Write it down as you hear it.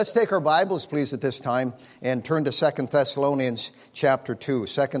Let's take our Bibles, please, at this time and turn to 2 Thessalonians chapter 2.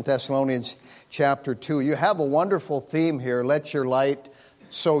 2 Thessalonians chapter 2. You have a wonderful theme here, let your light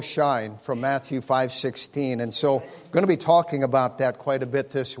so shine, from Matthew 5:16. And so I'm going to be talking about that quite a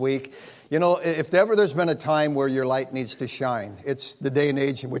bit this week. You know, if ever there's been a time where your light needs to shine, it's the day and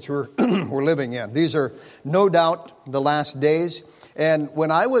age in which we're living in. These are no doubt the last days. And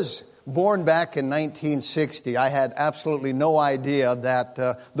when I was born back in 1960, I had absolutely no idea that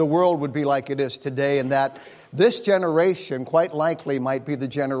the world would be like it is today, and that this generation quite likely might be the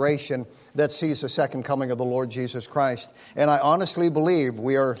generation that sees the second coming of the Lord Jesus Christ. And I honestly believe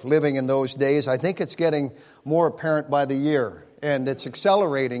we are living in those days. I think it's getting more apparent by the year, and it's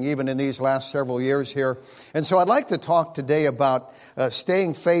accelerating even in these last several years here. And so I'd like to talk today about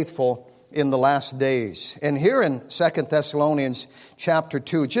staying faithful in the last days. And here in 2 Thessalonians chapter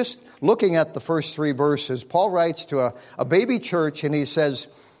 2, just looking at the first three verses, Paul writes to a baby church, and he says,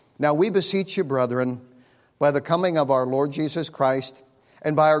 "Now we beseech you, brethren, by the coming of our Lord Jesus Christ,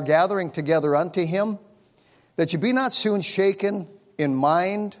 and by our gathering together unto him, that you be not soon shaken in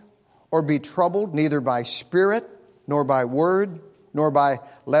mind, or be troubled, neither by spirit, nor by word, nor by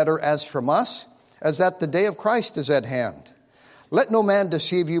letter as from us, as that the day of Christ is at hand. Let no man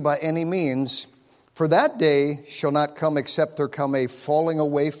deceive you by any means, for that day shall not come except there come a falling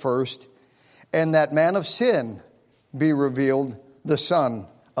away first, and that man of sin be revealed, the son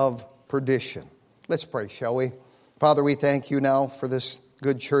of perdition." Let's pray, shall we? Father, we thank you now for this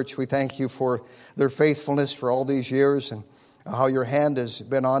good church. We thank you for their faithfulness for all these years and how your hand has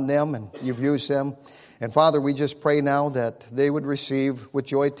been on them and you've used them. And Father, we just pray now that they would receive with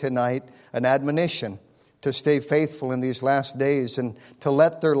joy tonight an admonition to stay faithful in these last days and to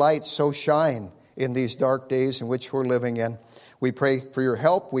let their light so shine in these dark days in which we're living in. We pray for your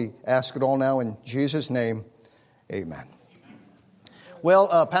help. We ask it all now in Jesus' name. Amen.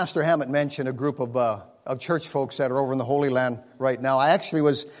 Well, Pastor Hammett mentioned a group of church folks that are over in the Holy Land right now. I actually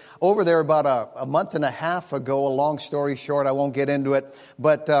was over there about a month and a half ago. A long story short, I won't get into it.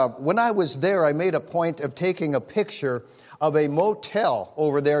 But when I was there, I made a point of taking a picture of a motel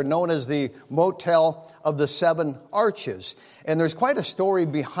over there known as the Motel of the Seven Arches. And there's quite a story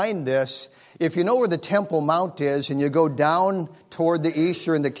behind this. If you know where the Temple Mount is and you go down toward the east,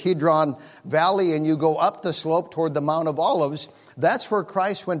 you're in the Kidron Valley, and you go up the slope toward the Mount of Olives, that's where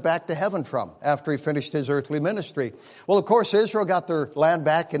Christ went back to heaven from after he finished his earthly ministry. Well, of course, Israel got their land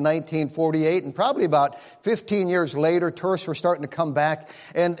back in 1948, and probably about 15 years later, tourists were starting to come back.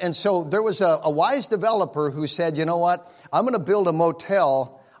 And so there was a wise developer who said, you know what, I'm going to build a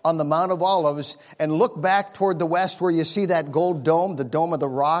motel on the Mount of Olives and look back toward the west where you see that gold dome, the Dome of the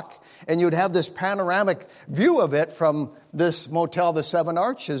Rock, and you'd have this panoramic view of it from this Motel, the Seven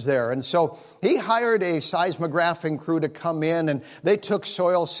Arches there. And so he hired a seismographing crew to come in, and they took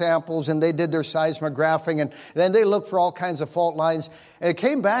soil samples and they did their seismographing, and then they looked for all kinds of fault lines. And it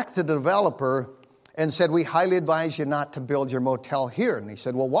came back to the developer and said, "We highly advise you not to build your motel here." And he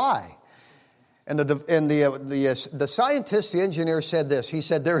said, "Well, why?" And the scientist, the engineer said this. He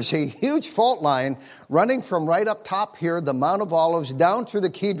said, "There's a huge fault line running from right up top here, the Mount of Olives, down through the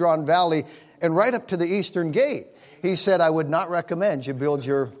Kidron Valley, and right up to the Eastern Gate." He said, "I would not recommend you build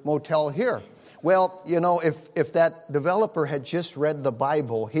your motel here." Well, you know, if that developer had just read the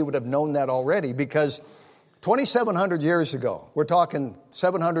Bible, he would have known that already, because 2,700 years ago, we're talking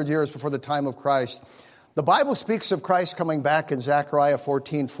 700 years before the time of Christ, the Bible speaks of Christ coming back in Zechariah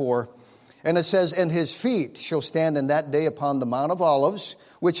 14:4. And it says, "And his feet shall stand in that day upon the Mount of Olives,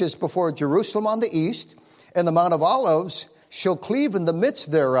 which is before Jerusalem on the east, and the Mount of Olives shall cleave in the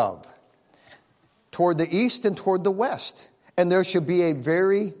midst thereof, toward the east and toward the west. And there shall be a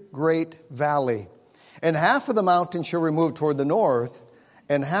very great valley. And half of the mountain shall remove toward the north,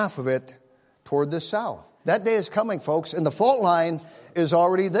 and half of it toward the south." That day is coming, folks, and the fault line is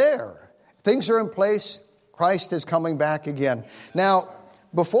already there. Things are in place. Christ is coming back again. Now,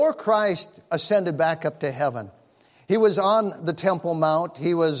 before Christ ascended back up to heaven, he was on the Temple Mount.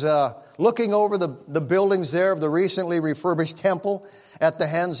 He was looking over the buildings there of the recently refurbished temple at the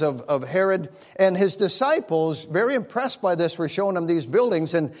hands of Herod. And his disciples, very impressed by this, were showing him these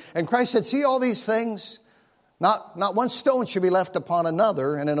buildings. And Christ said, "See all these things? Not one stone should be left upon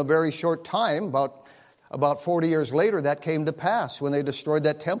another." And in a very short time, about 40 years later, that came to pass when they destroyed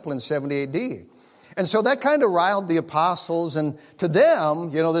that temple in 70 A.D. And so that kind of riled the apostles, and to them,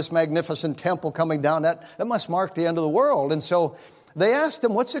 you know, this magnificent temple coming down, that must mark the end of the world. And so they asked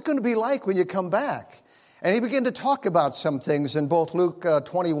him, "What's it going to be like when you come back?" And he began to talk about some things in both Luke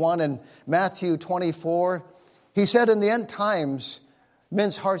 21 and Matthew 24. He said, in the end times,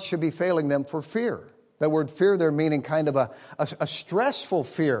 men's hearts should be failing them for fear. That word fear there meaning kind of a stressful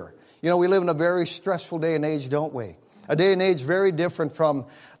fear. You know, we live in a very stressful day and age, don't we? A day and age very different from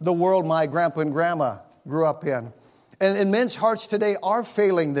the world my grandpa and grandma grew up in. And men's hearts today are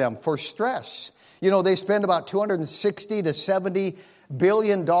failing them for stress. You know, they spend about $260 to $70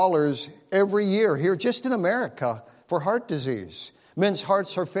 billion every year here just in America for heart disease. Men's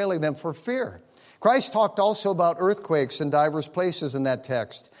hearts are failing them for fear. Christ talked also about earthquakes in diverse places in that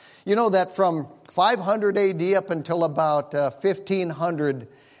text. You know that from 500 AD up until about 1500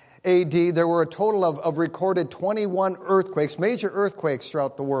 AD, there were a total of recorded 21 earthquakes, major earthquakes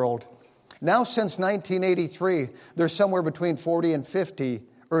throughout the world. Now, since 1983, there's somewhere between 40 and 50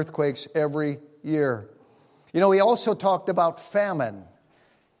 earthquakes every year. You know, he also talked about famine.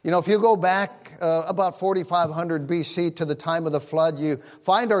 You know, if you go back about 4,500 BC to the time of the flood, you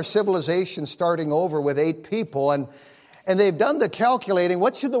find our civilization starting over with 8 people. And they've done the calculating.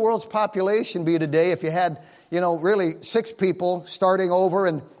 What should the world's population be today if you had, you know, really 6 people starting over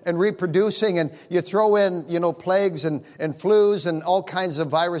and reproducing, and you throw in, you know, plagues and flus and all kinds of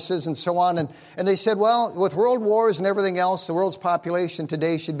viruses and so on. And they said, well, with world wars and everything else, the world's population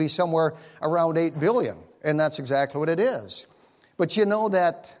today should be somewhere around 8 billion. And that's exactly what it is. But you know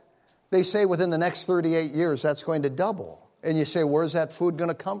that they say within the next 38 years, that's going to double. And you say, where's that food going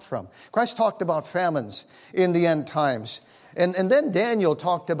to come from? Christ talked about famines in the end times. And then Daniel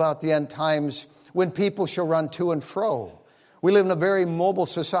talked about the end times when people shall run to and fro. We live in a very mobile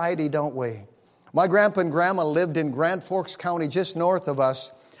society, don't we? My grandpa and grandma lived in Grand Forks County, just north of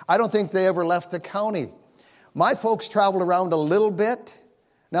us. I don't think they ever left the county. My folks traveled around a little bit.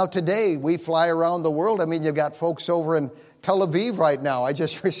 Now today, we fly around the world. I mean, you've got folks over in Tel Aviv right now. I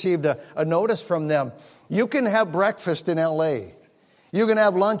just received a notice from them. You can have breakfast in L.A. You can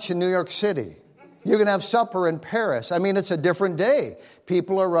have lunch in New York City. You can have supper in Paris. I mean, it's a different day.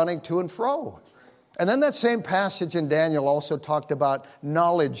 People are running to and fro. And then that same passage in Daniel also talked about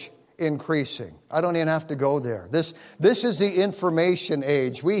knowledge increasing. I don't even have to go there. This is the information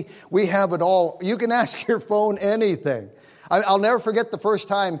age. We have it all. You can ask your phone anything. I'll never forget the first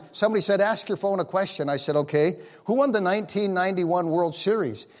time somebody said, ask your phone a question. I said, okay, who won the 1991 World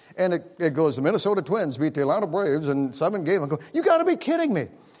Series? And it goes, the Minnesota Twins beat the Atlanta Braves in 7 games. I go, you got to be kidding me.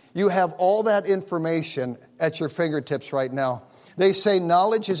 You have all that information at your fingertips right now. They say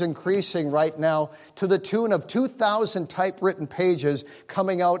knowledge is increasing right now to the tune of 2,000 typewritten pages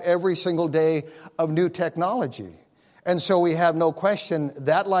coming out every single day of new technology. And so we have no question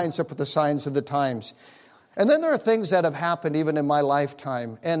that lines up with the signs of the times. And then there are things that have happened even in my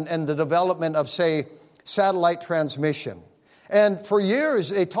lifetime and the development of, say, satellite transmission. And for years,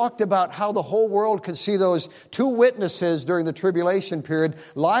 they talked about how the whole world could see those 2 witnesses during the tribulation period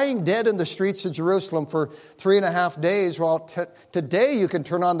lying dead in the streets of Jerusalem for 3.5 days. Well, today you can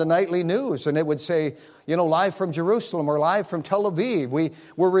turn on the nightly news and it would say, you know, live from Jerusalem or live from Tel Aviv.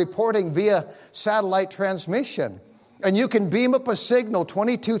 We're reporting via satellite transmission. And you can beam up a signal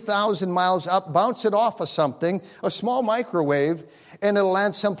 22,000 miles up, bounce it off of something, a small microwave, and it'll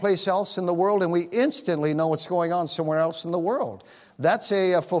land someplace else in the world, and we instantly know what's going on somewhere else in the world. That's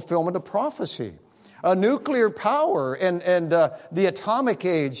a fulfillment of prophecy. Nuclear power and the atomic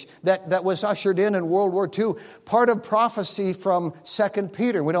age that was ushered in World War II, part of prophecy from 2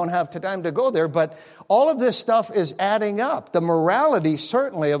 Peter. We don't have time to go there, but all of this stuff is adding up. The morality,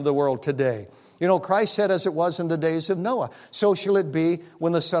 certainly, of the world today. You know, Christ said, as it was in the days of Noah, so shall it be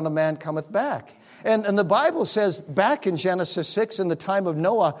when the Son of Man cometh back. And the Bible says back in Genesis 6, in the time of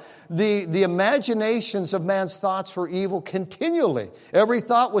Noah, the imaginations of man's thoughts were evil continually. Every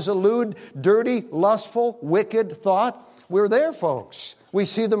thought was a lewd, dirty, lustful, wicked thought. We're there, folks. We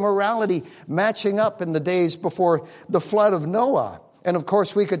see the morality matching up in the days before the flood of Noah. And of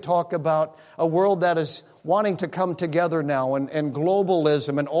course, we could talk about a world that is wanting to come together now and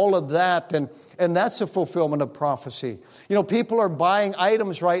globalism and all of that. And that's a fulfillment of prophecy. You know, people are buying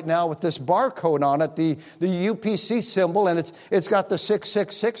items right now with this barcode on it, the UPC symbol, and it's got the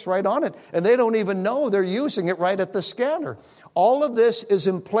 666 right on it. And they don't even know they're using it right at the scanner. All of this is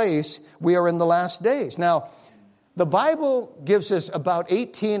in place. We are in the last days. Now, the Bible gives us about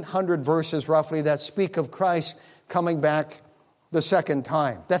 1,800 verses roughly that speak of Christ coming back the second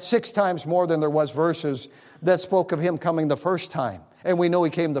time. That's 6 times more than there was verses that spoke of him coming the first time. And we know he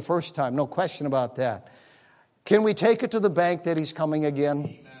came the first time, no question about that. Can we take it to the bank that he's coming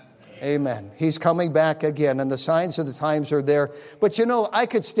again? Amen. He's coming back again, and the signs of the times are there. But you know, I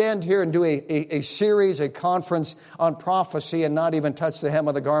could stand here and do a series, a conference on prophecy and not even touch the hem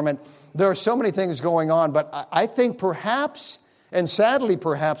of the garment. There are so many things going on, but I think perhaps, and sadly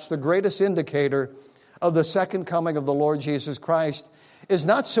perhaps, the greatest indicator of the second coming of the Lord Jesus Christ is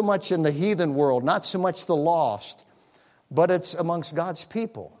not so much in the heathen world, not so much the lost, but it's amongst God's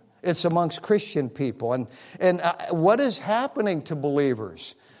people. It's amongst Christian people. And what is happening to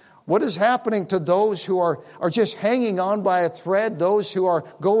believers? What is happening to those who are just hanging on by a thread, those who are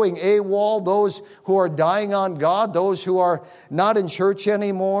going AWOL, those who are dying on God, those who are not in church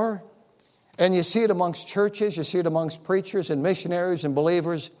anymore? And you see it amongst churches, you see it amongst preachers and missionaries and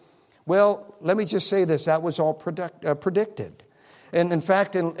believers. Well, let me just say this, that was all predicted. And in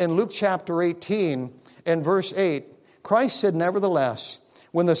fact, in Luke chapter 18 and verse 8, Christ said, "Nevertheless,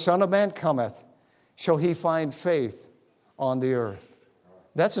 when the Son of Man cometh, shall he find faith on the earth?"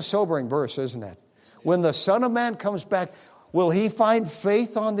 That's a sobering verse, isn't it? When the Son of Man comes back, will he find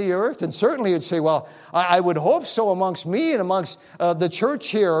faith on the earth? And certainly you'd say, well, I would hope so amongst me and amongst the church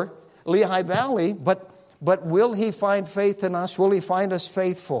here, Lehigh Valley, but will he find faith in us? Will he find us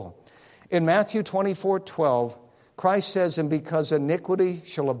faithful? In Matthew 24:12, Christ says, "And because iniquity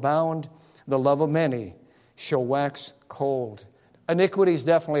shall abound, the love of many shall wax cold." Iniquity is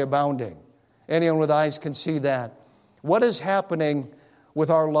definitely abounding. Anyone with eyes can see that. What is happening with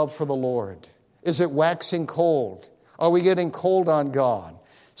our love for the Lord? Is it waxing cold? Are we getting cold on God?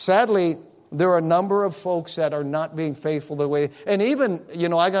 Sadly, there are a number of folks that are not being faithful the way. And even,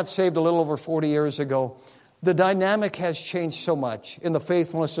 I got saved a little over 40 years ago. The dynamic has changed so much in the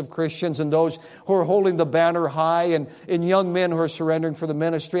faithfulness of Christians and those who are holding the banner high and in young men who are surrendering for the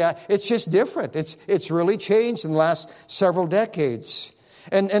ministry. It's just different. It's really changed in the last several decades.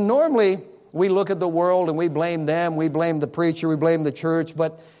 And normally we look at the world and we blame them, we blame the preacher, we blame the church.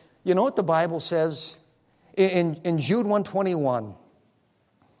 But you know what the Bible says? In Jude 1:21,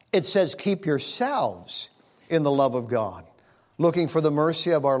 it says, "Keep yourselves in the love of God, looking for the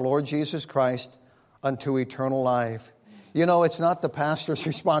mercy of our Lord Jesus Christ unto eternal life." It's not the pastor's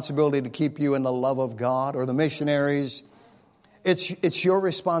responsibility to keep you in the love of God or the missionaries. It's your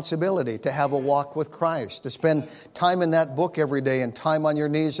responsibility to have a walk with Christ, to spend time in that book every day and time on your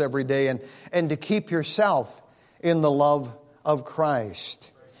knees every day and to keep yourself in the love of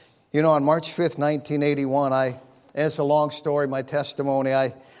Christ. On March 5th, 1981, and it's a long story, my testimony,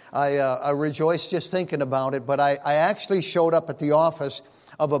 I rejoice just thinking about it, but I actually showed up at the office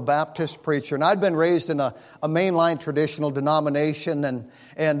of a Baptist preacher. And I'd been raised in a mainline traditional denomination,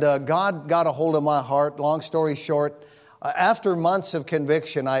 and God got a hold of my heart. Long story short, after months of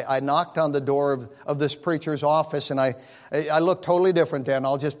conviction, I knocked on the door of this preacher's office, and I looked totally different then,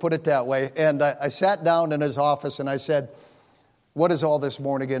 I'll just put it that way. And I sat down in his office and I said, "What is all this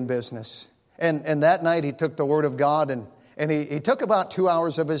born-again business?" And that night he took the Word of God and he took about 2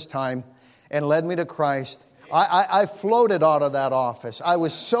 hours of his time and led me to Christ. I floated out of that office. I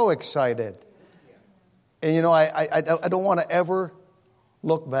was so excited. And I don't want to ever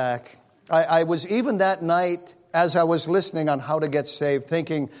look back. I was even that night, as I was listening on how to get saved,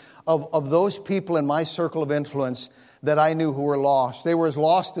 thinking of those people in my circle of influence that I knew who were lost. They were as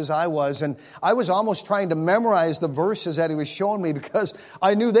lost as I was. And I was almost trying to memorize the verses that he was showing me because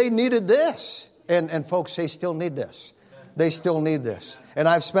I knew they needed this. And folks, they still need this. They still need this. And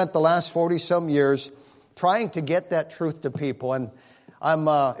I've spent the last 40-some years trying to get that truth to people. And I'm,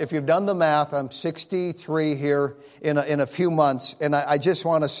 if you've done the math, I'm 63 here in a few months. And I just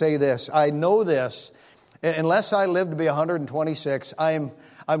want to say this. I know this. Unless I live to be 126, I'm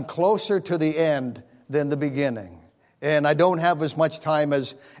closer to the end than the beginning. And I don't have as much time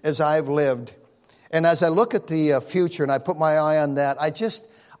as I've lived. And as I look at the future and I put my eye on that,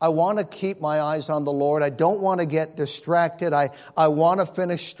 I want to keep my eyes on the Lord. I don't want to get distracted. I want to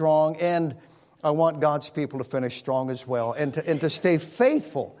finish strong, and I want God's people to finish strong as well, and to stay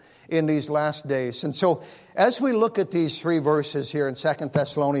faithful in these last days. And so as we look at these 3 verses here in 2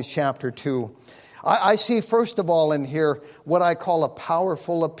 Thessalonians chapter 2, I see first of all in here what I call a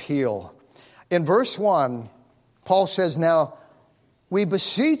powerful appeal. In verse 1, Paul says, "Now we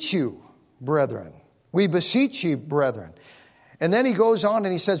beseech you, brethren." We beseech you, brethren. And then he goes on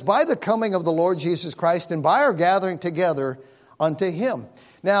and he says, "By the coming of the Lord Jesus Christ and by our gathering together unto him."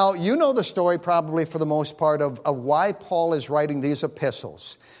 Now, you know the story probably for the most part of why Paul is writing these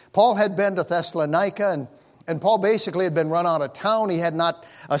epistles. Paul had been to Thessalonica, and Paul basically had been run out of town. He had not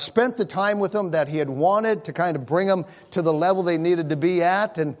spent the time with them that he had wanted to kind of bring them to the level they needed to be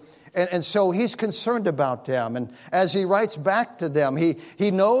at. And so he's concerned about them. And as he writes back to them,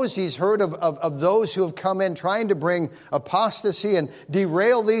 he knows, he's heard of those who have come in trying to bring apostasy and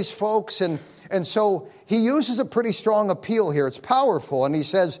derail these folks. And so he uses a pretty strong appeal here. It's powerful. And he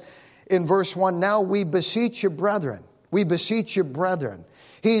says in verse 1, "Now we beseech you, brethren." We beseech you, brethren.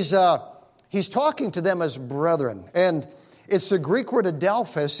 He's talking to them as brethren. And It's the Greek word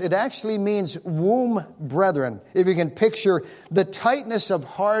adelphos. It actually means womb brethren. If you can picture the tightness of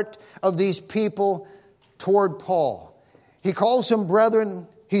heart of these people toward Paul. He calls them brethren.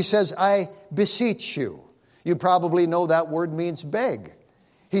 He says, I beseech you. You probably know that word means beg.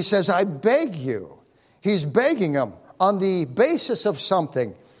 He says, I beg you. He's begging them on the basis of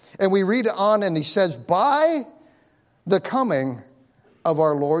something. And we read on and he says, by the coming of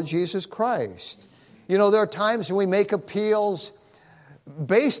our Lord Jesus Christ. You know, there are times when we make appeals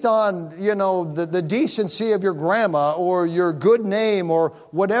based on, the decency of your grandma or your good name or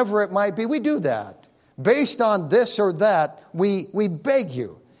whatever it might be. We do that. Based on this or that, we beg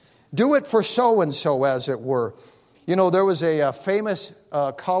you. Do it for so-and-so, as it were. You know, there was a famous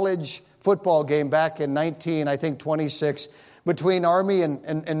college football game back in 26, between Army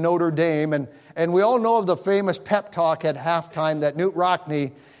and Notre Dame. And we all know of the famous pep talk at halftime that Knute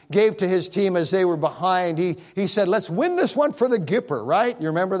Rockne gave to his team as they were behind. He said, let's win this one for the Gipper, right? You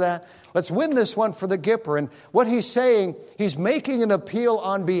remember that? Let's win this one for the Gipper. And what he's saying, he's making an appeal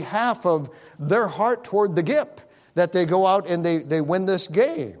on behalf of their heart toward the Gip, that they go out and they win this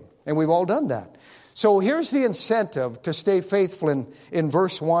game. And we've all done that. So here's the incentive to stay faithful in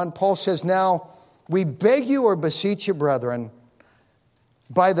verse 1. Paul says, now, we beg you or beseech you, brethren,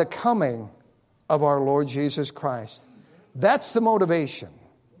 by the coming of our Lord Jesus Christ. That's the motivation.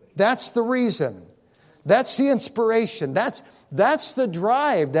 That's the reason. That's the inspiration. That's the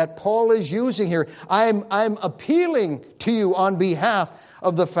drive that Paul is using here. I'm appealing to you on behalf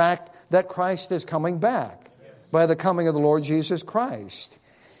of the fact that Christ is coming back by the coming of the Lord Jesus Christ.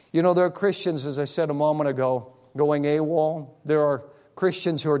 You know, there are Christians, as I said a moment ago, going AWOL. There are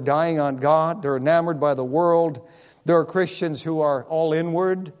Christians who are dying on God. They're enamored by the world. There are Christians who are all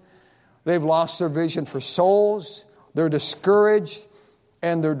inward. They've lost their vision for souls. They're discouraged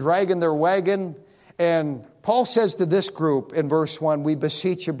and they're dragging their wagon. And Paul says to this group in verse 1, we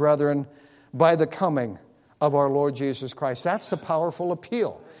beseech you, brethren, by the coming of our Lord Jesus Christ. That's the powerful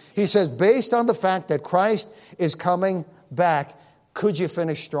appeal. He says, based on the fact that Christ is coming back, could you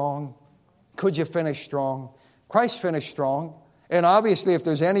finish strong? Could you finish strong? Christ finished strong. And obviously, if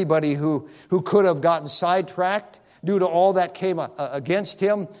there's anybody who could have gotten sidetracked due to all that came against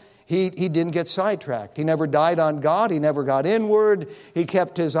him, he didn't get sidetracked. He never died on God. He never got inward. He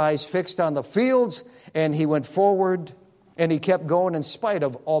kept his eyes fixed on the fields, and he went forward, and he kept going in spite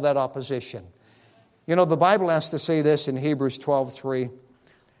of all that opposition. You know, the Bible has to say this in Hebrews 12:3.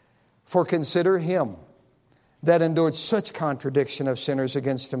 For consider him that endured such contradiction of sinners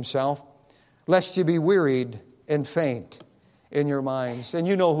against himself, lest you be wearied and faint in your minds. And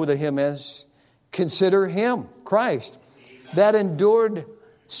you know who the him is. Consider him, Christ, that endured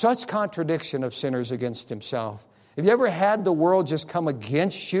such contradiction of sinners against himself. Have you ever had the world just come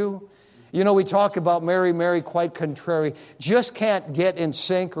against you? You know, we talk about Mary, Mary, quite contrary. Just can't get in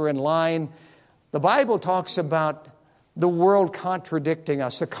sync or in line. The Bible talks about the world contradicting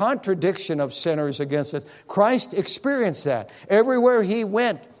us, the contradiction of sinners against us. Christ experienced that. Everywhere he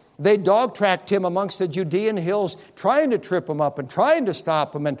went, they dog-tracked him amongst the Judean hills, trying to trip him up and trying to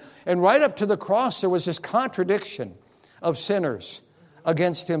stop him. And right up to the cross, there was this contradiction of sinners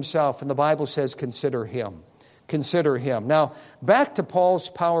against himself. And the Bible says, consider him. Consider him. Now, back to Paul's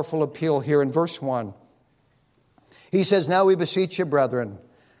powerful appeal here in verse 1. He says, now we beseech you, brethren,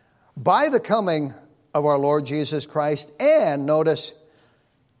 by the coming of our Lord Jesus Christ, and notice,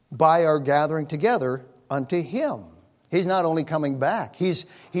 by our gathering together unto him. He's not only coming back, he's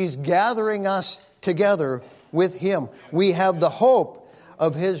gathering us together with him. We have the hope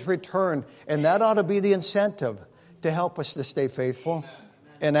of his return, and that ought to be the incentive to help us to stay faithful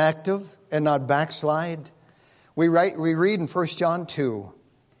and active and not backslide. We read in 1 John 2,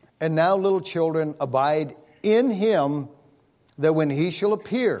 and now little children abide in him, that when he shall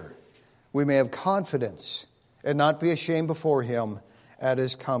appear, we may have confidence and not be ashamed before him at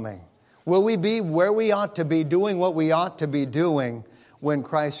his coming. Will we be where we ought to be, doing what we ought to be doing when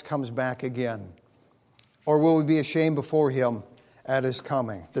Christ comes back again? Or will we be ashamed before him at his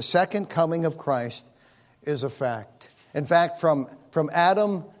coming? The second coming of Christ is a fact. In fact, from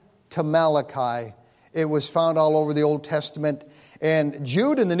Adam to Malachi, it was found all over the Old Testament. And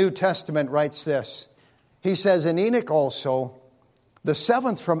Jude in the New Testament writes this. He says, and Enoch also, the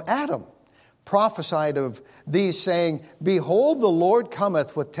seventh from Adam, prophesied of these, saying, behold, the Lord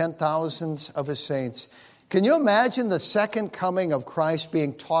cometh with 10,000s of his saints. Can you imagine the second coming of Christ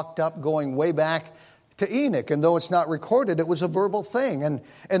being talked up, going way back to Enoch? And though it's not recorded, it was a verbal thing.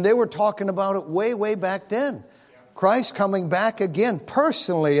 And they were talking about it way, way back then. Christ coming back again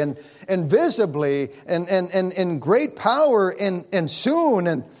personally and visibly and in great power and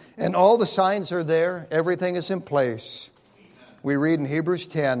soon. And all the signs are there. Everything is in place. We read in Hebrews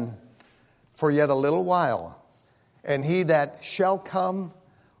 10, for yet a little while, and he that shall come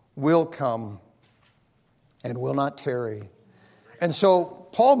will come and will not tarry. And so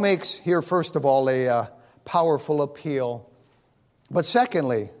Paul makes here, first of all, a powerful appeal. But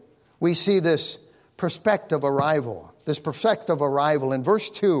secondly, we see this prospective arrival. This prospective arrival. In verse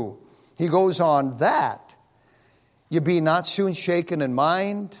 2, he goes on, that ye be not soon shaken in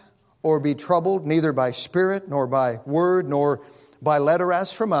mind, or be troubled, neither by spirit, nor by word, nor by letter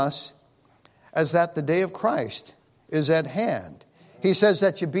as from us, as that the day of Christ is at hand. He says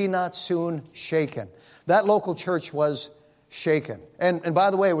that you be not soon shaken. That local church was shaken. And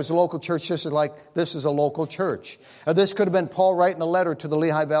by the way, it was a local church just like this is a local church. This could have been Paul writing a letter to the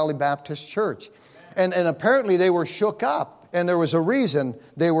Lehigh Valley Baptist Church. And apparently they were shook up. And there was a reason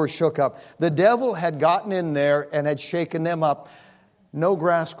they were shook up. The devil had gotten in there and had shaken them up. No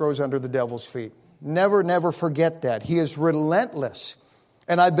grass grows under the devil's feet. Never, never forget that. He is relentless.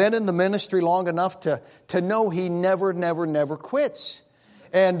 And I've been in the ministry long enough to know he never, never, never quits.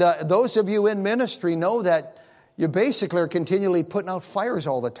 And those of you in ministry know that you basically are continually putting out fires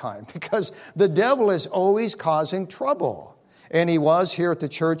all the time because the devil is always causing trouble. And he was here at the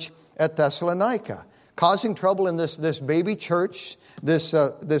church at Thessalonica, causing trouble in this baby church,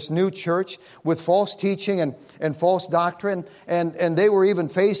 this new church with false teaching and false doctrine. And they were even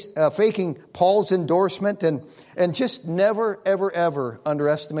faking Paul's endorsement and just never, ever, ever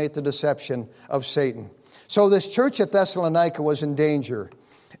underestimate the deception of Satan. So this church at Thessalonica was in danger.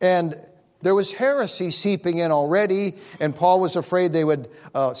 And there was heresy seeping in already, and Paul was afraid they would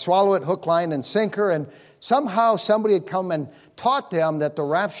swallow it hook, line, and sinker. And somehow somebody had come and taught them that the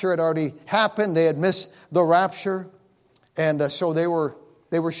rapture had already happened. They had missed the rapture, and so they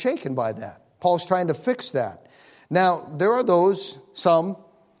were shaken by that. Paul's trying to fix that. Now, there are some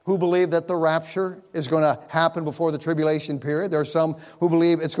who believe that the rapture is going to happen before the tribulation period. There are some who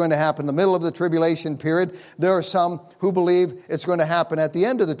believe it's going to happen in the middle of the tribulation period. There are some who believe it's going to happen at the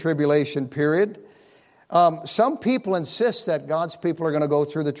end of the tribulation period. Some people insist that God's people are going to go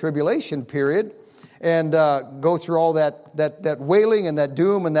through the tribulation period and go through all that wailing and that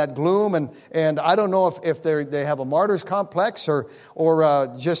doom and that gloom. And I don't know if they have a martyr's complex or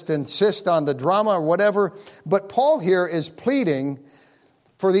just insist on the drama or whatever. But Paul here is pleading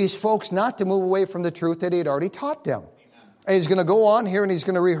for these folks not to move away from the truth that he had already taught them. And he's going to go on here and he's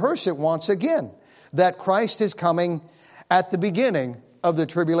going to rehearse it once again, that Christ is coming at the beginning of the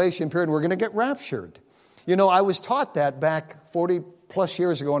tribulation period. We're going to get raptured. You know, I was taught that back 40 plus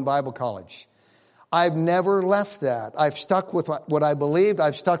years ago in Bible college. I've never left that. I've stuck with what I believed.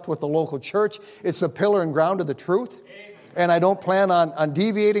 I've stuck with the local church. It's the pillar and ground of the truth. And I don't plan on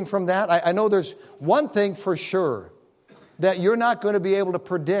deviating from that. I know there's one thing for sure, that you're not going to be able to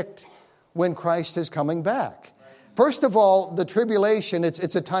predict when Christ is coming back. First of all, the tribulation,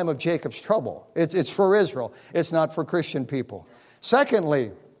 it's a time of Jacob's trouble. It's for Israel. It's not for Christian people.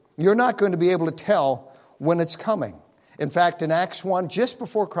 Secondly, you're not going to be able to tell when it's coming. In fact, in Acts 1, just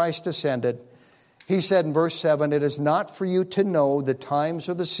before Christ ascended, he said in verse 7, it is not for you to know the times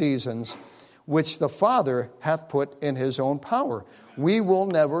or the seasons which the Father hath put in his own power. We will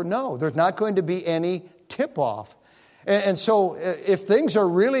never know. There's not going to be any tip-off. And so if things are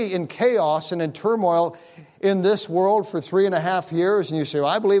really in chaos and in turmoil in this world for 3.5 years, and you say, well,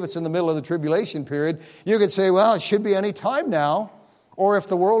 I believe it's in the middle of the tribulation period, you could say, well, it should be any time now. Or if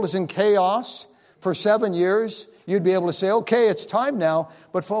the world is in chaos for 7 years, you'd be able to say, okay, it's time now.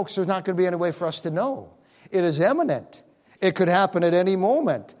 But folks, there's not going to be any way for us to know. It is imminent. It could happen at any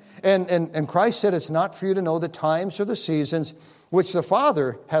moment. And Christ said it's not for you to know the times or the seasons which the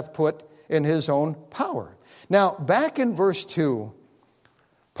Father hath put in his own power. Now, back in verse 2,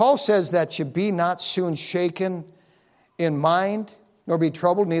 Paul says that you be not soon shaken in mind, nor be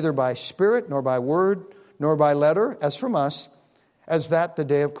troubled neither by spirit, nor by word, nor by letter, as from us, as that the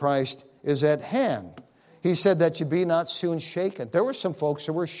day of Christ is at hand. He said that you be not soon shaken. There were some folks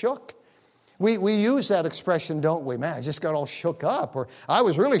who were shook. We use that expression, don't we? Man, I just got all shook up, or I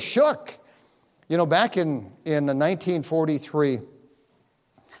was really shook. You know, back in 1943,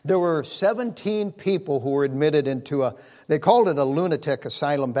 there were 17 people who were admitted into they called it a lunatic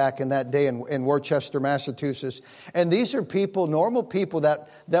asylum back in that day in Worcester, Massachusetts. And these are people, normal people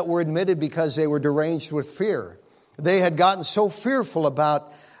that were admitted because they were deranged with fear. They had gotten so fearful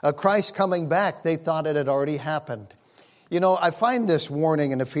about Christ coming back, they thought it had already happened. You know, I find this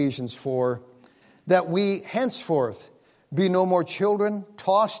warning in Ephesians 4, that we henceforth be no more children,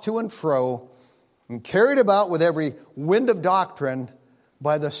 tossed to and fro, and carried about with every wind of doctrine,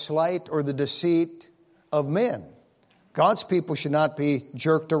 by the sleight or the deceit of men. God's people should not be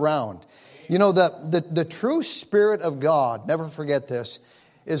jerked around. You know, the true Spirit of God, never forget this,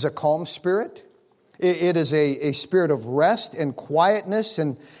 is a calm spirit. It is a spirit of rest and quietness,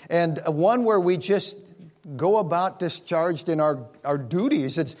 and one where we just go about discharged in our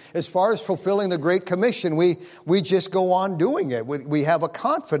duties. It's as far as fulfilling the Great Commission, we just go on doing it. We have a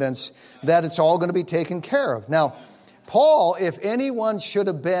confidence that it's all going to be taken care of. Now, Paul, if anyone should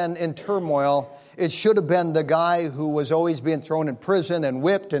have been in turmoil, it should have been the guy who was always being thrown in prison and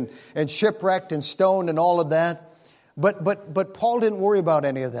whipped and shipwrecked and stoned and all of that. But Paul didn't worry about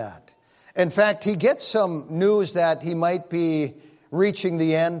any of that. In fact, he gets some news that he might be reaching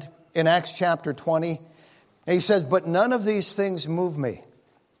the end in Acts chapter 20. And he says, but none of these things move me.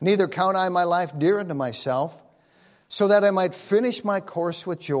 Neither count I my life dear unto myself, so that I might finish my course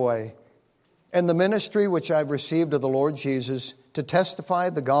with joy and the ministry which I've received of the Lord Jesus to testify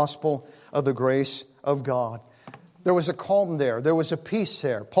the gospel of the grace of God. There was a calm there. There was a peace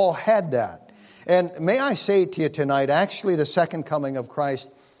there. Paul had that. And may I say to you tonight, actually the second coming of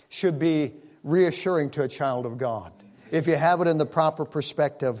Christ should be reassuring to a child of God, if you have it in the proper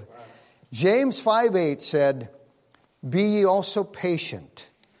perspective. James 5:8 said, be ye also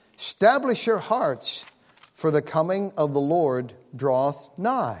patient. Establish your hearts, for the coming of the Lord draweth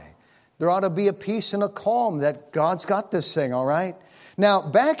nigh. There ought to be a peace and a calm that God's got this thing, all right? Now,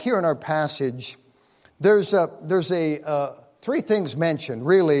 back here in our passage, there's three things mentioned,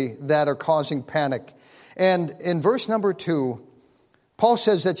 really, that are causing panic. And in verse number 2, Paul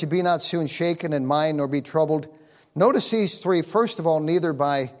says that you be not soon shaken in mind nor be troubled. Notice these three. First of all, neither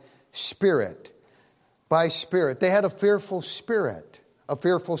by spirit. By spirit. They had a fearful spirit. A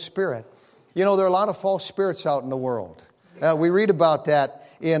fearful spirit. You know, there are a lot of false spirits out in the world. We read about that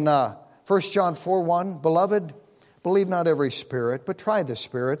in 1 John 4:1. Beloved, believe not every spirit, but try the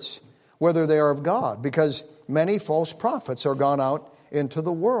spirits, whether they are of God, because many false prophets are gone out into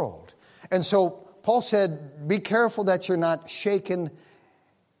the world. And so Paul said, be careful that you're not shaken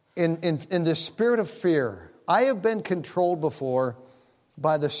in the spirit of fear. I have been controlled before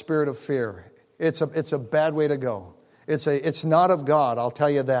by the spirit of fear. It's a bad way to go. It's not of God, I'll tell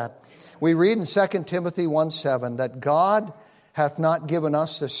you that. We read in 2 Timothy 1:7 that God hath not given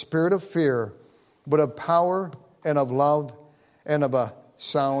us the spirit of fear, but of power and of love and of a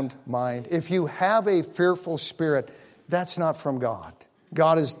sound mind. If you have a fearful spirit, that's not from God.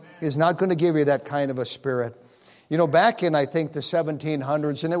 God is not going to give you that kind of a spirit. You know, back in, I think, the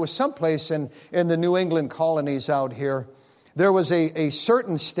 1700s, and it was someplace in the New England colonies out here, there was a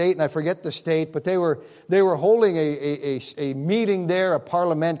certain state, and I forget the state, but they were holding a meeting there, a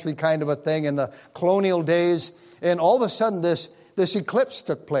parliamentary kind of a thing in the colonial days, and all of a sudden this eclipse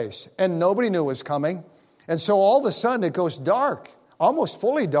took place, and nobody knew it was coming. And so all of a sudden it goes dark, almost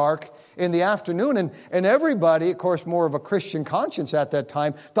fully dark in the afternoon. And everybody, of course, more of a Christian conscience at that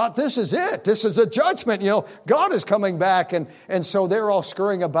time, thought this is it. This is a judgment. You know, God is coming back. And so they're all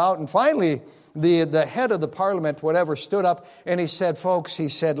scurrying about. And finally, the head of the parliament, whatever, stood up and he said, folks, he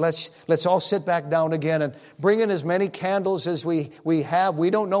said, let's all sit back down again and bring in as many candles as we have. We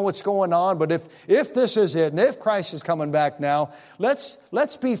don't know what's going on, but if this is it, and if Christ is coming back now,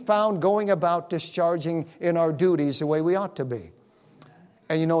 let's be found going about discharging in our duties the way we ought to be.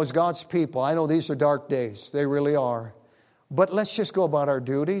 And you know, as God's people, I know these are dark days. They really are. But let's just go about our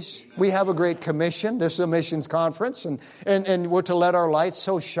duties. We have a great commission. This is a missions conference, and we're to let our light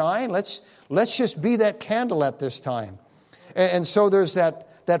so shine. Let's just be that candle at this time. And so there's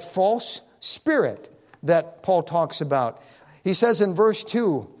that false spirit that Paul talks about. He says in verse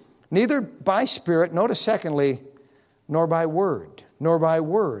 2, neither by spirit, notice secondly, nor by word, nor by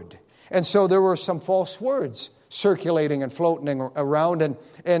word. And so there were some false words circulating and floating around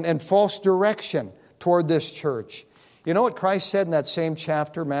and false direction toward this church. You know what Christ said in that same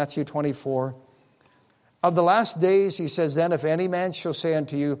chapter, Matthew 24? Of the last days, he says, then if any man shall say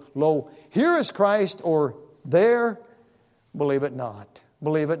unto you, lo, here is Christ, or there, believe it not.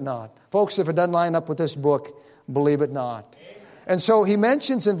 Believe it not. Folks, if it doesn't line up with this book, believe it not. Amen. And so he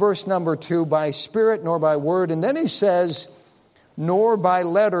mentions in verse number 2, by spirit nor by word. And then he says, nor by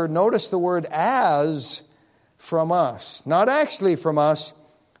letter. Notice the word as from us. Not actually from us,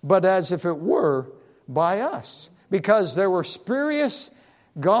 but as if it were by us. Because there were spurious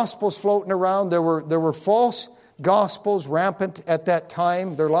gospels floating around. There were false gospels rampant at that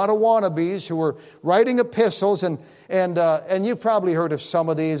time. There are a lot of wannabes who were writing epistles, and you've probably heard of some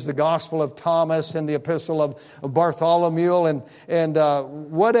of these, the Gospel of Thomas and the Epistle of Bartholomew and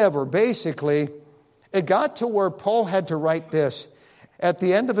whatever. Basically, it got to where Paul had to write this. At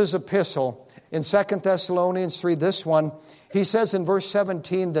the end of his epistle, in 2 Thessalonians 3, this one, he says in verse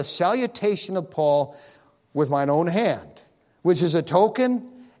 17, the salutation of Paul with mine own hand, which is a token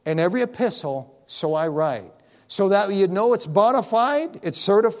and every epistle, so I write. So that you know it's bona fide, it's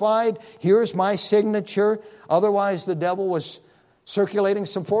certified, here's my signature. Otherwise, the devil was circulating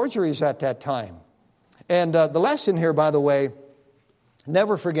some forgeries at that time. And the lesson here, by the way,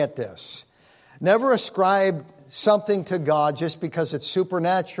 never forget this. Never ascribe something to God just because it's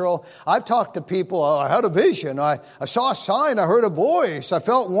supernatural. I've talked to people, I had a vision, I saw a sign, I heard a voice, I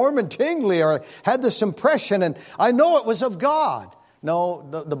felt warm and tingly, or I had this impression, and I know it was of God. No,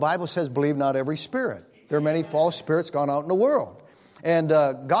 the Bible says, believe not every spirit. There are many false spirits gone out in the world. And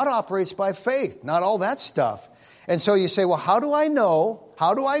God operates by faith, not all that stuff. And so you say, well, how do I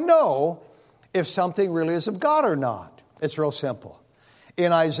know if something really is of God or not? It's real simple.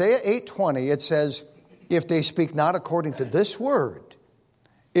 In Isaiah 8:20, it says, if they speak not according to this word,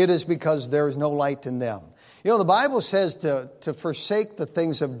 it is because there is no light in them. You know, the Bible says to forsake the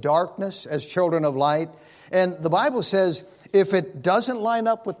things of darkness as children of light. And the Bible says if it doesn't line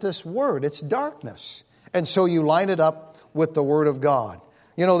up with this word, it's darkness. And so you line it up with the word of God.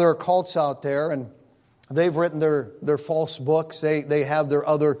 You know, there are cults out there, and they've written their false books. They have their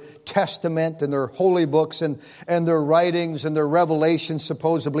other testament and their holy books and their writings and their revelations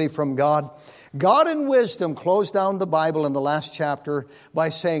supposedly from God. God in wisdom closed down the Bible in the last chapter by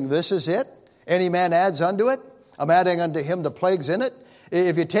saying, this is it. Any man adds unto it, I'm adding unto him the plagues in it.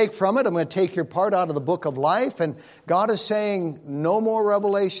 If you take from it, I'm going to take your part out of the book of life. And God is saying no more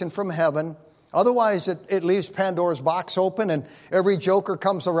revelation from heaven. Otherwise, it leaves Pandora's box open, and every joker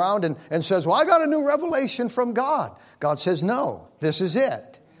comes around and says, well, I got a new revelation from God. God says, no, this is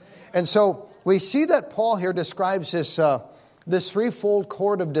it. And so we see that Paul here describes this threefold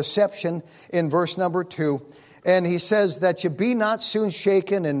cord of deception in verse number 2. And he says that you be not soon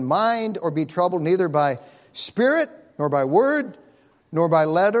shaken in mind or be troubled, neither by spirit, nor by word, nor by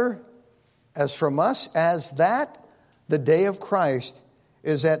letter, as from us, as that the day of Christ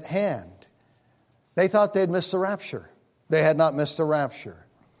is at hand. They thought they'd missed the rapture. They had not missed the rapture.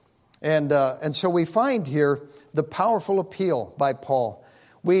 And so we find here the powerful appeal by Paul.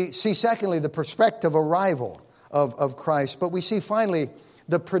 We see, secondly, the prospective arrival of Christ. But we see, finally,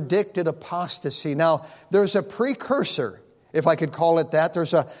 the predicted apostasy. Now, there's a precursor, if I could call it that.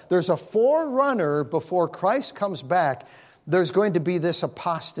 There's a forerunner before Christ comes back. There's going to be this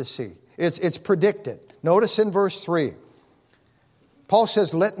apostasy. It's predicted. Notice in verse 3. Paul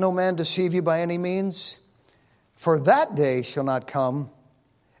says, let no man deceive you by any means, for that day shall not come,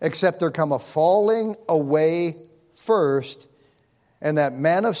 except there come a falling away first, and that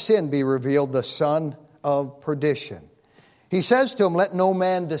man of sin be revealed, the son of perdition. He says to him, let no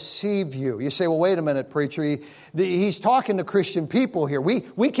man deceive you. You say, well, wait a minute, preacher. He's talking to Christian people here.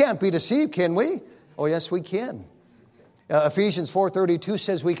 We can't be deceived, can we? Oh, yes, we can. Ephesians 4:32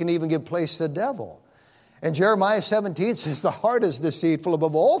 says we can even give place to the devil. And Jeremiah 17 says the heart is deceitful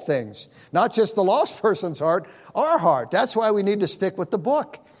above all things. Not just the lost person's heart, our heart. That's why we need to stick with the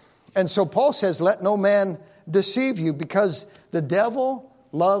book. And so Paul says, let no man deceive you, because the devil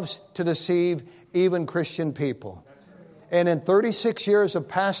loves to deceive even Christian people. And in 36 years of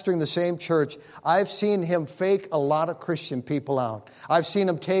pastoring the same church, I've seen him fake a lot of Christian people out. I've seen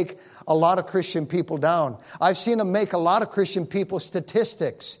him take a lot of Christian people down. I've seen him make a lot of Christian people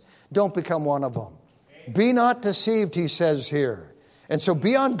statistics. Don't become one of them. Be not deceived, he says here. And so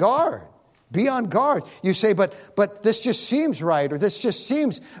be on guard. Be on guard. You say, but this just seems right, or this just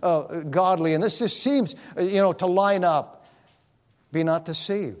seems godly, and this just seems, to line up. Be not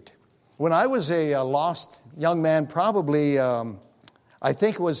deceived. When I was a lost young man, probably, I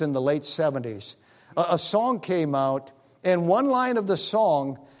think it was in the late 70s, a song came out, and one line of the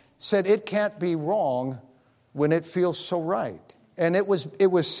song said, it can't be wrong when it feels so right. And it was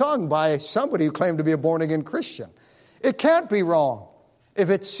sung by somebody who claimed to be a born-again Christian. It can't be wrong if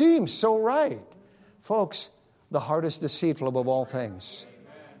it seems so right. Folks, the heart is deceitful above all things.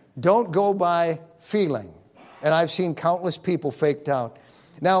 Don't go by feeling. And I've seen countless people faked out.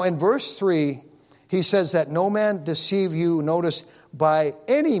 Now, in verse 3, he says that no man deceive you, notice, by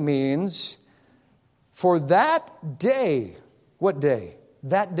any means, for that day. What day?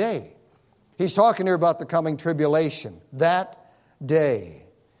 That day. He's talking here about the coming tribulation. That day.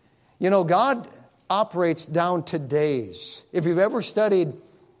 God operates down to days. If you've ever studied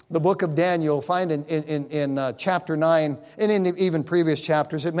the book of Daniel, you'll find in chapter 9, and in even previous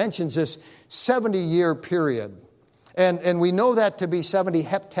chapters, it mentions this 70-year period. And we know that to be 70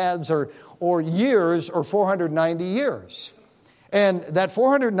 heptads or years, or 490 years. And that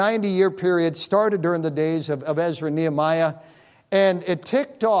 490-year period started during the days of Ezra and Nehemiah, and it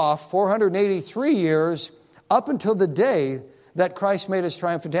ticked off 483 years up until the day that Christ made his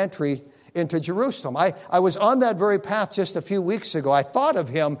triumphant entry into Jerusalem. I was on that very path just a few weeks ago. I thought of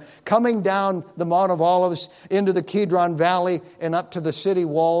him coming down the Mount of Olives into the Kidron Valley and up to the city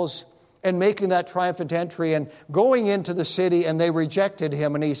walls and making that triumphant entry and going into the city, and they rejected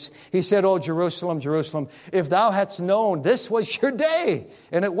him. And he said, "Oh, Jerusalem, Jerusalem, if thou hadst known this was your day."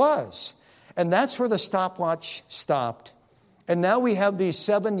 And it was. And that's where the stopwatch stopped. And now we have these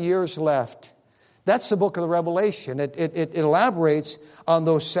 7 years left. That's the book of the Revelation. It elaborates on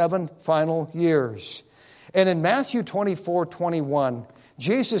those 7 final years. And in Matthew 24:21,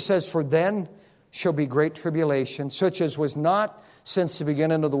 Jesus says, "For then shall be great tribulation, such as was not since the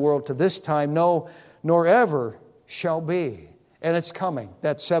beginning of the world to this time, no, nor ever shall be." And it's coming,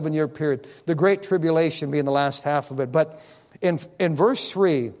 that 7-year period. The great tribulation being the last half of it. But in verse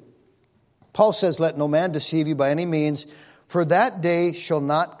 3, Paul says, "Let no man deceive you by any means, for that day shall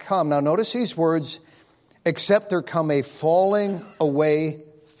not come." Now notice these words, "except there come a falling away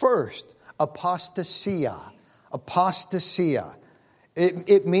first." Apostasia. Apostasia.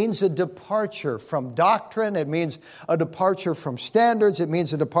 It means a departure from doctrine. It means a departure from standards. It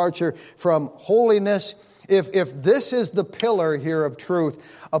means a departure from holiness. If this is the pillar here of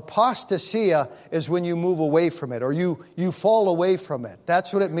truth, apostasia is when you move away from it or you fall away from it.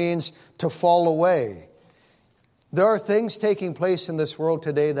 That's what it means to fall away. There are things taking place in this world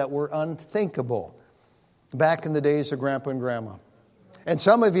today that were unthinkable back in the days of Grandpa and Grandma. And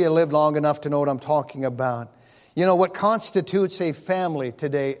some of you lived long enough to know what I'm talking about. You know, what constitutes a family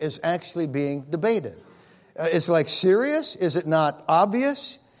today is actually being debated. It's like, serious? Is it not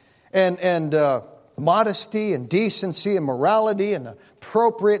obvious? And modesty and decency and morality and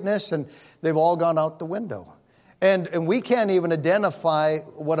appropriateness, and they've all gone out the window. And we can't even identify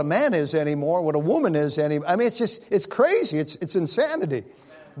what a man is anymore, what a woman is anymore. I mean, it's crazy. It's insanity.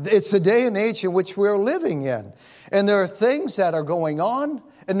 It's the day and age in which we're living in. And there are things that are going on,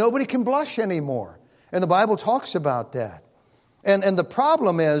 and nobody can blush anymore. And the Bible talks about that. And the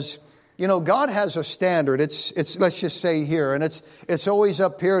problem is, you know, God has a standard. It's let's just say here, and it's always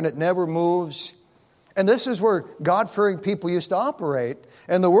up here and it never moves. And this is where God-fearing people used to operate.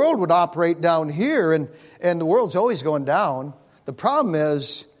 And the world would operate down here, and the world's always going down. The problem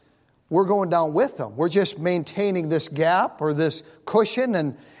is we're going down with them. We're just maintaining this gap or this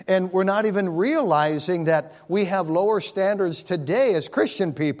cushion, and we're not even realizing that we have lower standards today as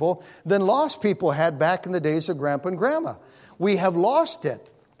Christian people than lost people had back in the days of Grandpa and Grandma. We have lost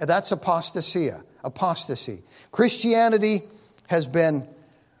it. And that's apostasy. Christianity has been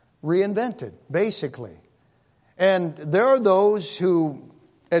reinvented, basically. And there are those who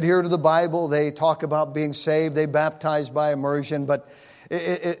adhere to the Bible. They talk about being saved. They baptize by immersion, but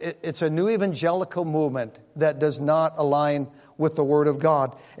it's a new evangelical movement that does not align with the Word of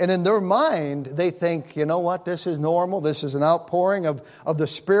God. And in their mind, they think, you know what, this is normal. This is an outpouring of the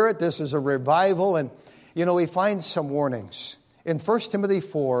Spirit. This is a revival. And, you know, we find some warnings. In 1 Timothy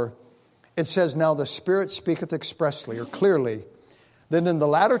 4, it says, "Now the Spirit speaketh expressly," or clearly, "that in the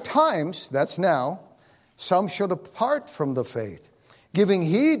latter times," that's now, "some shall depart from the faith, giving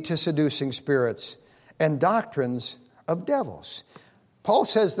heed to seducing spirits and doctrines of devils." Paul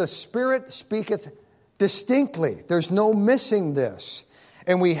says the Spirit speaketh distinctly. There's no missing this.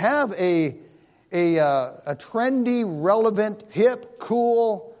 And we have a trendy, relevant, hip,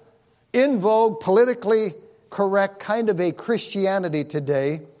 cool, in vogue, politically correct kind of a Christianity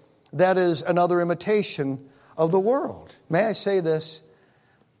today that is another imitation of the world. May I say this?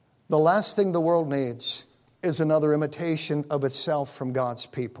 The last thing the world needs is another imitation of itself from God's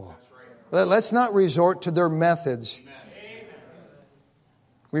people. Right. Let's not resort to their methods. Amen.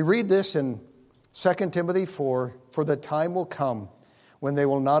 We read this in 2 Timothy 4, "For the time will come when they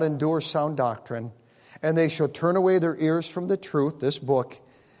will not endure sound doctrine, and they shall turn away their ears from the truth," this book,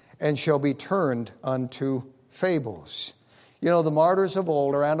 "and shall be turned unto fables." You know, the martyrs of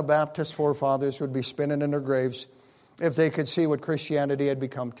old, our Anabaptist forefathers, would be spinning in their graves if they could see what Christianity had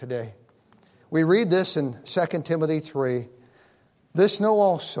become today. We read this in 2 Timothy 3. "This know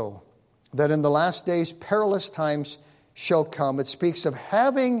also, that in the last days perilous times shall come." It speaks of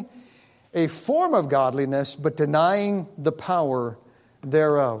having a form of godliness, but denying the power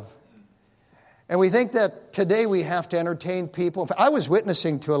thereof. And we think that today we have to entertain people. I was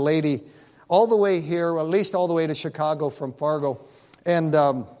witnessing to a lady all the way here, or at least all the way to Chicago from Fargo.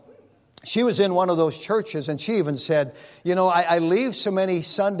 And she was in one of those churches, and she even said, you know, I leave so many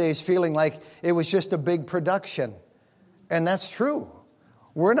Sundays feeling like it was just a big production. And that's true.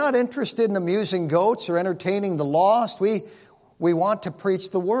 We're not interested in amusing goats or entertaining the lost. We want to preach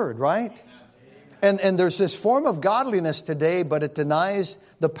the Word, right? And there's this form of godliness today, but it denies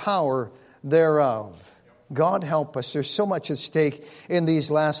the power thereof. God help us. There's so much at stake in these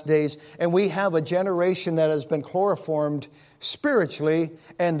last days. And we have a generation that has been chloroformed spiritually,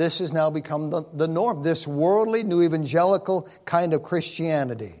 and this has now become the norm. This worldly, new evangelical kind of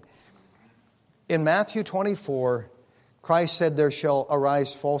Christianity. In Matthew 24, Christ said, there shall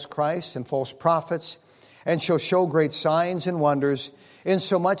arise false Christs and false prophets, and shall show great signs and wonders,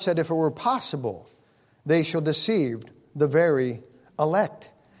 insomuch that if it were possible, they shall deceive the very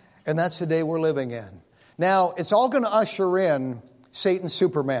elect. And that's the day we're living in. Now, it's all going to usher in Satan's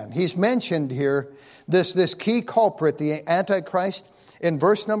Superman. He's mentioned here, this key culprit, the Antichrist. In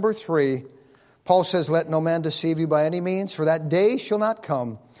verse number 3, Paul says, let no man deceive you by any means, for that day shall not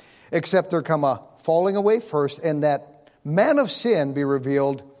come, except there come a falling away first, and that man of sin be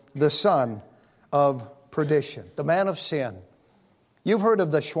revealed, the son of perdition. The man of sin. You've heard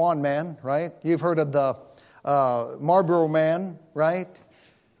of the Schwan man, right? You've heard of the Marlboro man, right?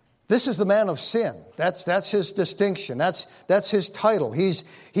 This is the man of sin. That's his distinction. That's his title. He's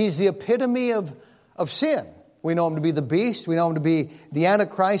the epitome of sin. We know him to be the beast. We know him to be the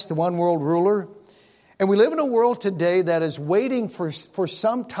Antichrist, the one world ruler. And we live in a world today that is waiting for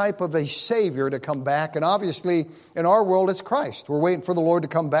some type of a Savior to come back. And obviously, in our world, it's Christ. We're waiting for the Lord to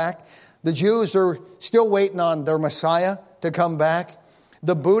come back. The Jews are still waiting on their Messiah to come back.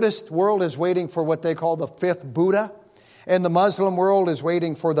 The Buddhist world is waiting for what they call the fifth Buddha. And the Muslim world is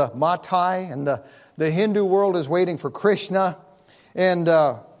waiting for the Matai. And the Hindu world is waiting for Krishna. And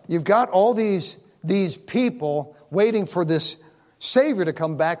you've got all these people waiting for this Savior to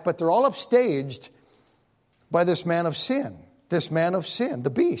come back, but they're all upstaged by this man of sin,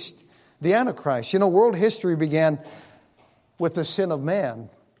 the beast, the Antichrist. You know, world history began with the sin of man,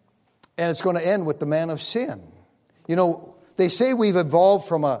 and it's going to end with the man of sin. You know, they say we've evolved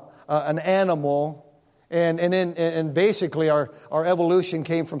from an animal, and basically our evolution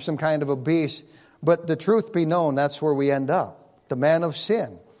came from some kind of a beast. But the truth be known, that's where we end up, the man of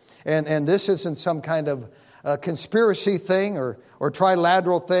sin. And this isn't some kind of conspiracy thing or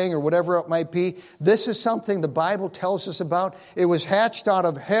trilateral thing or whatever it might be. This is something the Bible tells us about. It was hatched out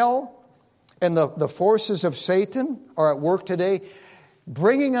of hell, and the forces of Satan are at work today,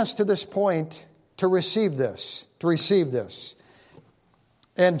 bringing us to this point to receive this.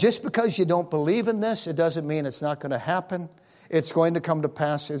 And just because you don't believe in this, it doesn't mean it's not going to happen. It's going to come to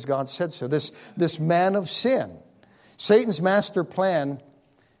pass as God said so. This man of sin. Satan's master plan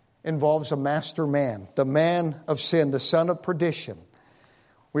involves a master man, the man of sin, the son of perdition.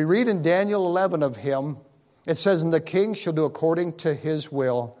 We read in Daniel 11 of him, it says, and the king shall do according to his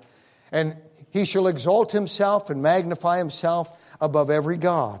will, and he shall exalt himself and magnify himself above every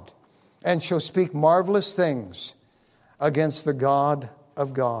god, and shall speak marvelous things against the God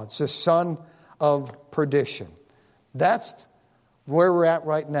of gods, the son of perdition. That's where we're at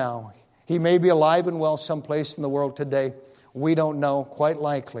right now. He may be alive and well someplace in the world today. We don't know, quite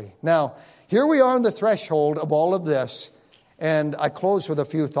likely. Now, here we are on the threshold of all of this, and I close with a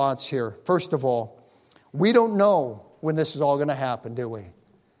few thoughts here. First of all, we don't know when this is all going to happen, do we?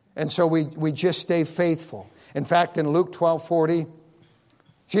 And so we just stay faithful. In fact, in Luke 12:40,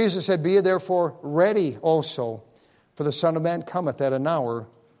 Jesus said, be ye therefore ready also, for the Son of Man cometh at an hour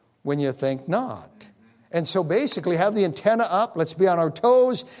when you think not. And so basically, have the antenna up. Let's be on our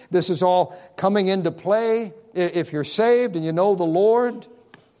toes. This is all coming into play. If you're saved and you know the Lord,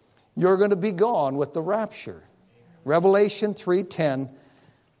 you're going to be gone with the rapture. Revelation 3:10,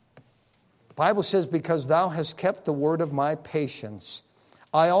 the Bible says, because thou hast kept the word of my patience,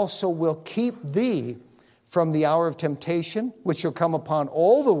 I also will keep thee from the hour of temptation, which shall come upon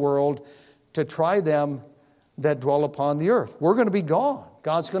all the world to try them that dwell upon the earth. We're going to be gone.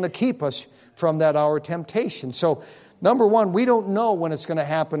 God's going to keep us from that hour of temptation. So, number one, we don't know when it's going to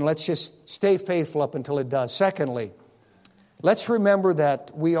happen. Let's just stay faithful up until it does. Secondly, let's remember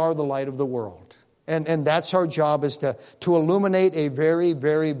that we are the light of the world. And that's our job, is to illuminate a very,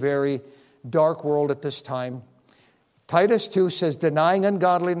 very, very dark world at this time. Titus 2 says, denying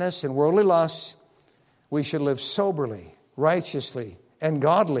ungodliness and worldly lusts, we should live soberly, righteously, and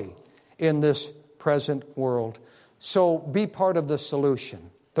godly in this present world. So be part of the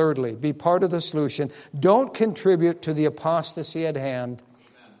solution. Thirdly, be part of the solution. Don't contribute to the apostasy at hand.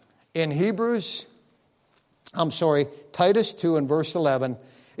 In Titus 2 and verse 11,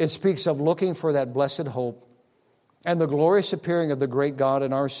 it speaks of looking for that blessed hope and the glorious appearing of the great God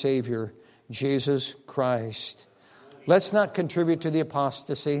and our Savior, Jesus Christ. Let's not contribute to the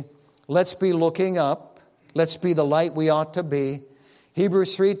apostasy. Let's be looking up. Let's be the light we ought to be.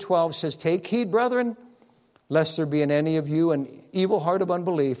 Hebrews 3:12 says, take heed, brethren, lest there be in any of you an evil heart of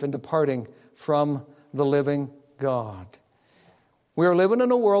unbelief in departing from the living God. We are living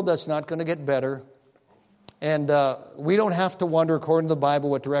in a world that's not going to get better. And we don't have to wonder, according to the Bible,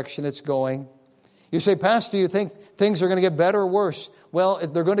 what direction it's going. You say, Pastor, you think things are going to get better or worse? Well,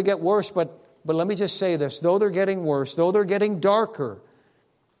 they're going to get worse, but let me just say this. Though they're getting worse, though they're getting darker,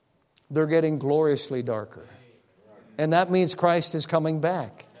 they're getting gloriously darker. And that means Christ is coming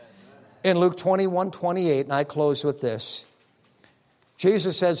back. In Luke 21:28, and I close with this,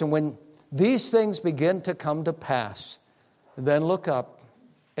 Jesus says, and when these things begin to come to pass, then look up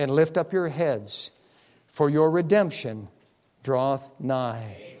and lift up your heads, for your redemption draweth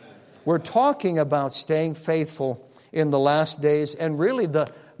nigh. Amen. We're talking about staying faithful in the last days, and really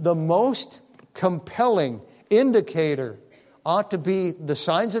the most compelling indicator ought to be the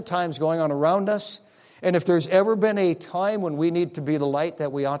signs of times going on around us. And if there's ever been a time when we need to be the light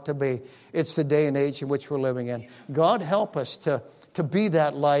that we ought to be, it's the day and age in which we're living in. God help us to be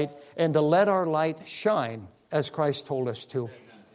that light and to let our light shine as Christ told us to.